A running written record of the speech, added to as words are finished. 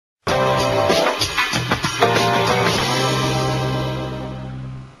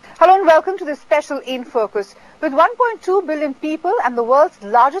welcome to this special In Focus. With 1.2 billion people and the world's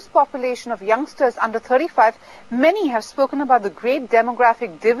largest population of youngsters under 35, many have spoken about the great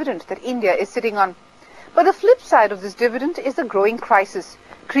demographic dividend that India is sitting on. But the flip side of this dividend is the growing crisis,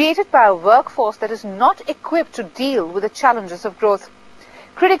 created by a workforce that is not equipped to deal with the challenges of growth.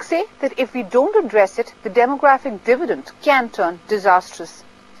 Critics say that if we don't address it, the demographic dividend can turn disastrous.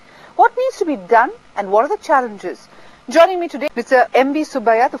 What needs to be done and what are the challenges? Joining me today, Mr. M V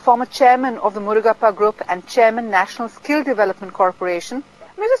Subbiah, the former chairman of the Murugappa Group and chairman National Skill Development Corporation.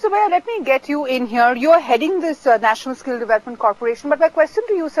 Mr. Subbiah, let me get you in here. You are heading this National Skill Development Corporation, but my question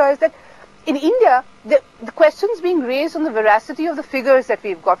to you, sir, is that in India, the questions being raised on the veracity of the figures that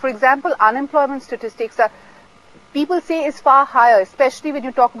we've got. For example, unemployment statistics are, people say, is far higher, especially when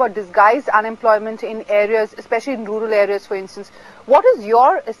you talk about disguised unemployment in areas, especially in rural areas, for instance. What is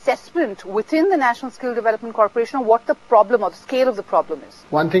your assessment within the National Skill Development Corporation of what the problem or the scale of the problem is?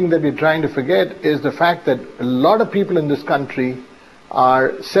 One thing that we're trying to forget is the fact that a lot of people in this country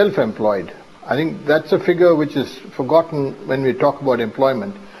are self-employed. I think that's a figure which is forgotten when we talk about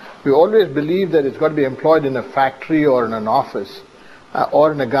employment. We always believe that it's got to be employed in a factory or in an office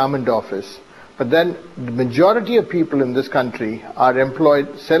or in a government office. But then the majority of people in this country are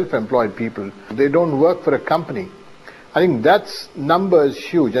employed, self-employed people. They don't work for a company. I think that number is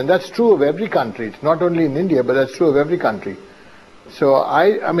huge, and that's true of every country. It's not only in India, but that's true of every country. So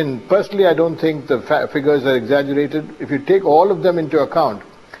I mean, personally, I don't think the figures are exaggerated. If you take all of them into account,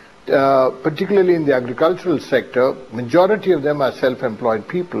 particularly in the agricultural sector, majority of them are self-employed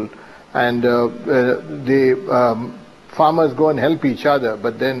people, and the farmers go and help each other,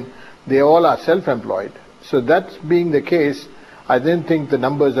 but then they all are self-employed. So that being the case, I then think the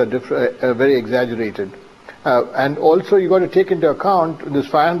numbers are very exaggerated. And also you got to take into account this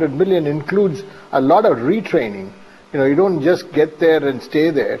 500 million includes a lot of retraining. You know, you don't just get there and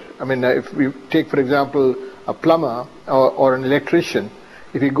stay there. I mean, if we take, for example, a plumber or an electrician,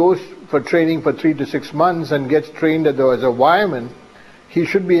 if he goes for training for 3 to 6 months and gets trained as a wireman, he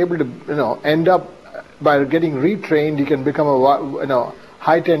should be able to, end up by getting retrained. He can become a,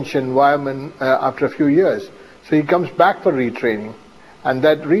 high-tension wireman after a few years. So he comes back for retraining. And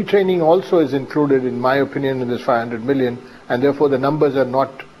that retraining also is included, in my opinion, in this 500 million, and therefore the numbers are not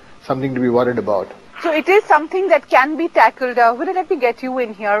something to be worried about. So it is something that can be tackled. Let me get you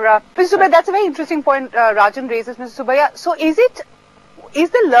in here. Mr. Subbiah, that's a very interesting point Rajan raises, Mr. Subbiah. So is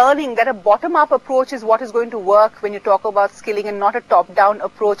the learning that a bottom-up approach is what is going to work when you talk about skilling and not a top-down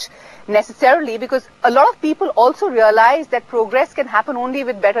approach necessarily? Because a lot of people also realize that progress can happen only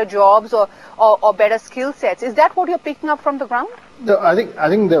with better jobs or better skill sets. Is that what you're picking up from the ground? No, I think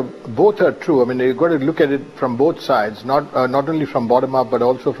both are true. I mean, you've got to look at it from both sides, not only from bottom-up, but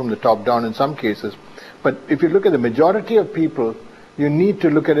also from the top-down in some cases. But if you look at the majority of people, you need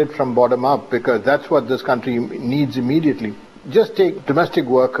to look at it from bottom-up, because that's what this country needs immediately. Just take domestic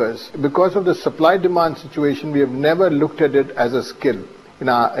workers. Because of the supply-demand situation, we have never looked at it as a skill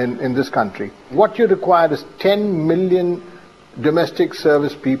in this country. What you require is 10 million domestic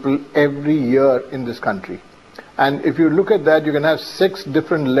service people every year in this country. And if you look at that, you can have 6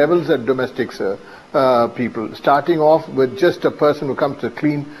 different levels of domestic people, starting off with just a person who comes to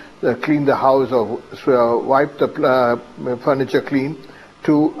clean the house or wipe the furniture clean,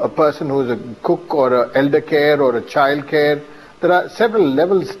 to a person who is a cook or an elder care or a child care. There are several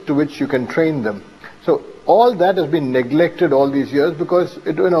levels to which you can train them. So all that has been neglected all these years because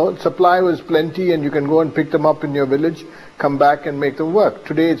supply was plenty and you can go and pick them up in your village, come back and make them work.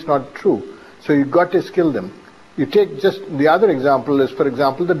 Today it's not true. So you've got to skill them. You take just the other example is, for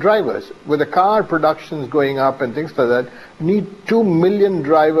example, the drivers. With the car productions going up and things like that, you need 2 million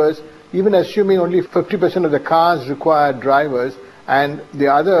drivers, even assuming only 50% of the cars require drivers, and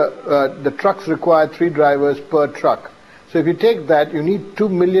the trucks require 3 drivers per truck. So if you take that, you need 2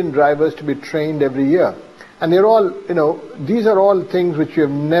 million drivers to be trained every year. And they're all, these are all things which we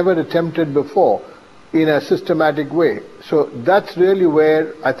have never attempted before in a systematic way. So that's really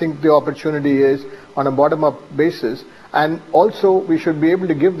where I think the opportunity is on a bottom-up basis. And also we should be able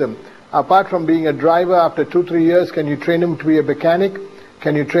to give them, apart from being a driver after 2-3 years, can you train him to be a mechanic?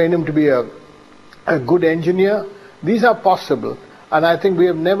 Can you train him to be a good engineer? These are possible. And I think we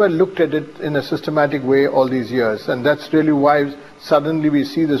have never looked at it in a systematic way all these years. And that's really why suddenly we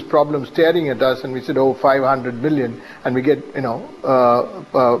see this problem staring at us and we said, 500 million, and we get,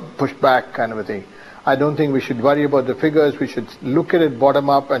 pushed back kind of a thing. I don't think we should worry about the figures. We should look at it bottom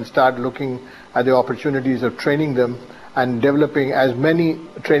up and start looking at the opportunities of training them and developing as many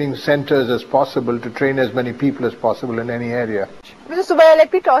training centers as possible to train as many people as possible in any area. Mr. Subbiah,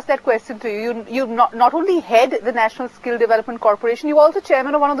 let me toss that question to you. You not only head the National Skill Development Corporation, you're also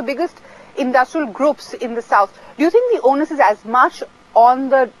chairman of one of the biggest industrial groups in the South. Do you think the onus is as much on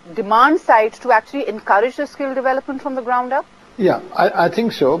the demand side to actually encourage the skill development from the ground up? Yeah, I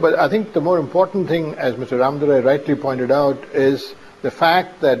think so. But I think the more important thing, as Mr. Ramdurai rightly pointed out, is the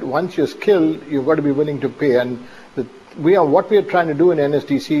fact that once you're skilled, you've got to be willing to pay. And what we are trying to do in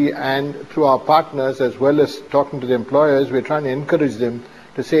NSDC and through our partners, as well as talking to the employers, we're trying to encourage them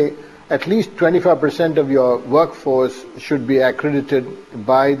to say at least 25% of your workforce should be accredited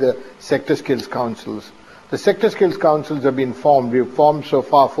by the sector skills councils. The sector skills councils have been formed. We've formed so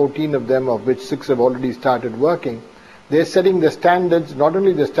far 14 of them, of which 6 have already started working. They're setting the standards, not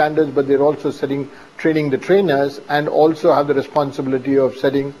only the standards, but they're also training the trainers, and also have the responsibility of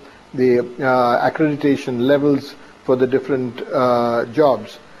setting the accreditation levels for the different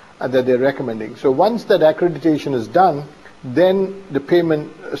jobs that they're recommending. So once that accreditation is done, then the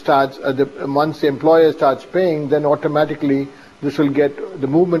payment starts, once the employer starts paying, then automatically the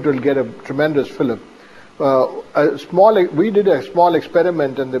movement will get a tremendous fillip. We did a small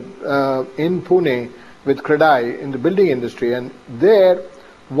experiment in Pune with CREDAI in the building industry, and there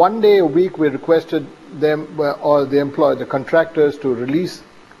 1 day a week we requested them or the contractors to release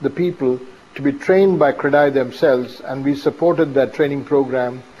the people to be trained by CREDAI themselves, and we supported that training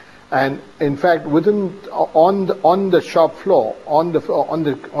program. And in fact, on the shop floor, on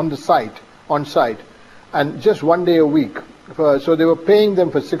site, and just 1 day a week. So they were paying them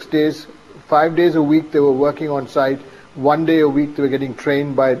for 6 days, 5 days a week they were working on site. 1 day a week they were getting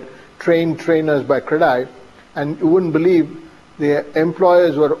trained by trainers by CREDAI, and you wouldn't believe the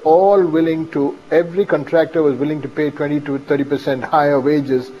employers were all willing to, every contractor was willing to pay 20 to 30% higher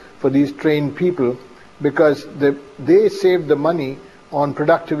wages for these trained people, because they saved the money on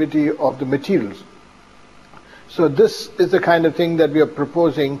productivity of the materials. So this is the kind of thing that we are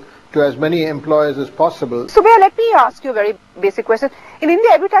proposing to as many employers as possible. Subbiah, let me ask you a very basic question. In India,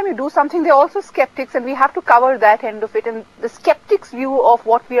 every time you do something, there are also skeptics, and we have to cover that end of it. And the skeptics' view of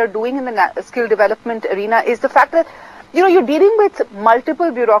what we are doing in the skill development arena is the fact that, you know, you're dealing with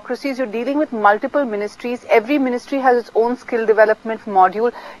multiple bureaucracies, you're dealing with multiple ministries. Every ministry has its own skill development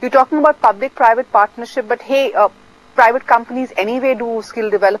module. You're talking about public-private partnership, but hey, private companies anyway do skill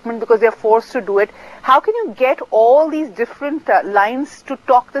development because they're forced to do it. How can you get all these different lines to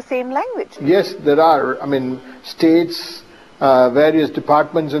talk the same language? Yes, there are. I mean, states, various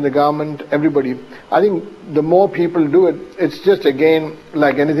departments in the government, everybody. I think the more people do it, it's just, again,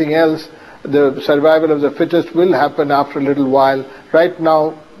 like anything else, the survival of the fittest will happen after a little while. Right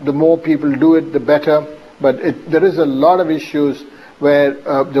now, the more people do it, the better. But there is a lot of issues where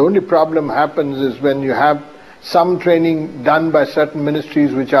the only problem happens is when you have some training done by certain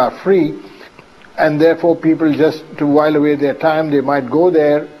ministries which are free, and therefore people, just to while away their time, they might go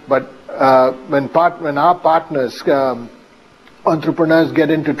there. But when our partners, entrepreneurs,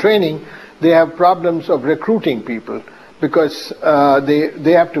 get into training, they have problems of recruiting people, because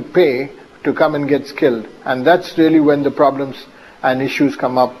they have to pay to come and get skilled, and that's really when the problems and issues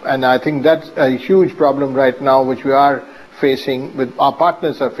come up. And I think that's a huge problem right now, which we are facing, with our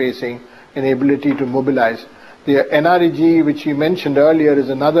partners are facing, inability to mobilize. The NREG, which you mentioned earlier, is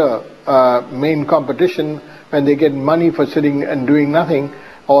another main competition. When they get money for sitting and doing nothing,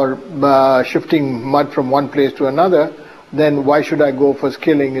 or shifting mud from one place to another, then why should I go for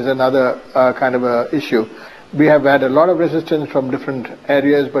skilling is another kind of a issue. We have had a lot of resistance from different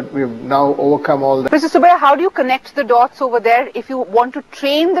areas, but we've now overcome all that. Mr. Subbiah, how do you connect the dots over there if you want to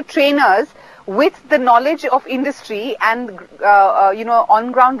train the trainers with the knowledge of industry and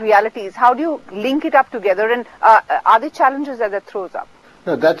on-ground realities? How do you link it up together, and are there challenges that throws up?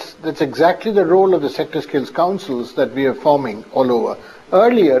 No, that's exactly the role of the sector skills councils that we are forming all over.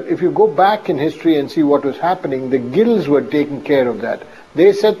 Earlier, if you go back in history and see what was happening, the guilds were taking care of that.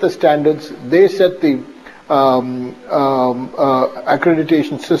 They set the standards, they set the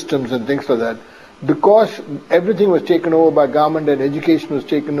accreditation systems and things like that. Because everything was taken over by government and education was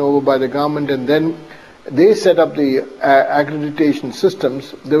taken over by the government, and then they set up the accreditation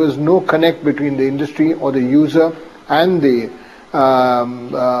systems, there was no connect between the industry or the user and the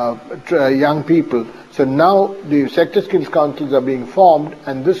young people. So now the sector skills councils are being formed,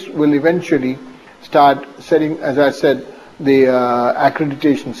 and this will eventually start setting, as I said, the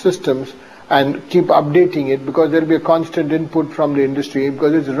accreditation systems, and keep updating it, because there will be a constant input from the industry,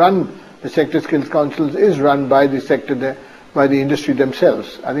 because it's run. The Sector Skills Councils is run by the by the industry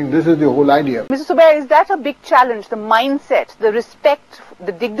themselves. I think this is the whole idea. Mr. Subbiah, is that a big challenge, the mindset, the respect,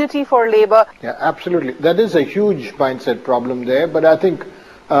 the dignity for labor? Yeah, absolutely. That is a huge mindset problem there, but I think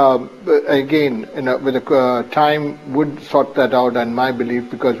again, with a time would sort that out, and my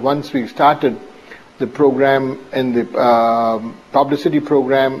belief, because once we started the program and the publicity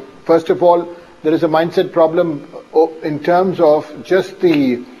program, first of all, there is a mindset problem in terms of just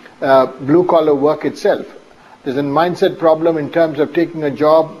the blue-collar work itself. There's a mindset problem in terms of taking a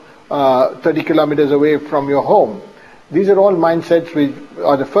job 30 kilometers away from your home. These are all mindsets we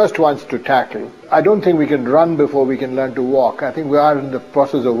are the first ones to tackle. I don't think we can run before we can learn to walk. I think we are in the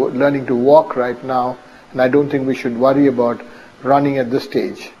process of learning to walk right now, and I don't think we should worry about running at this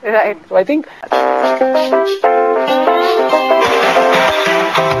stage. Right. So I think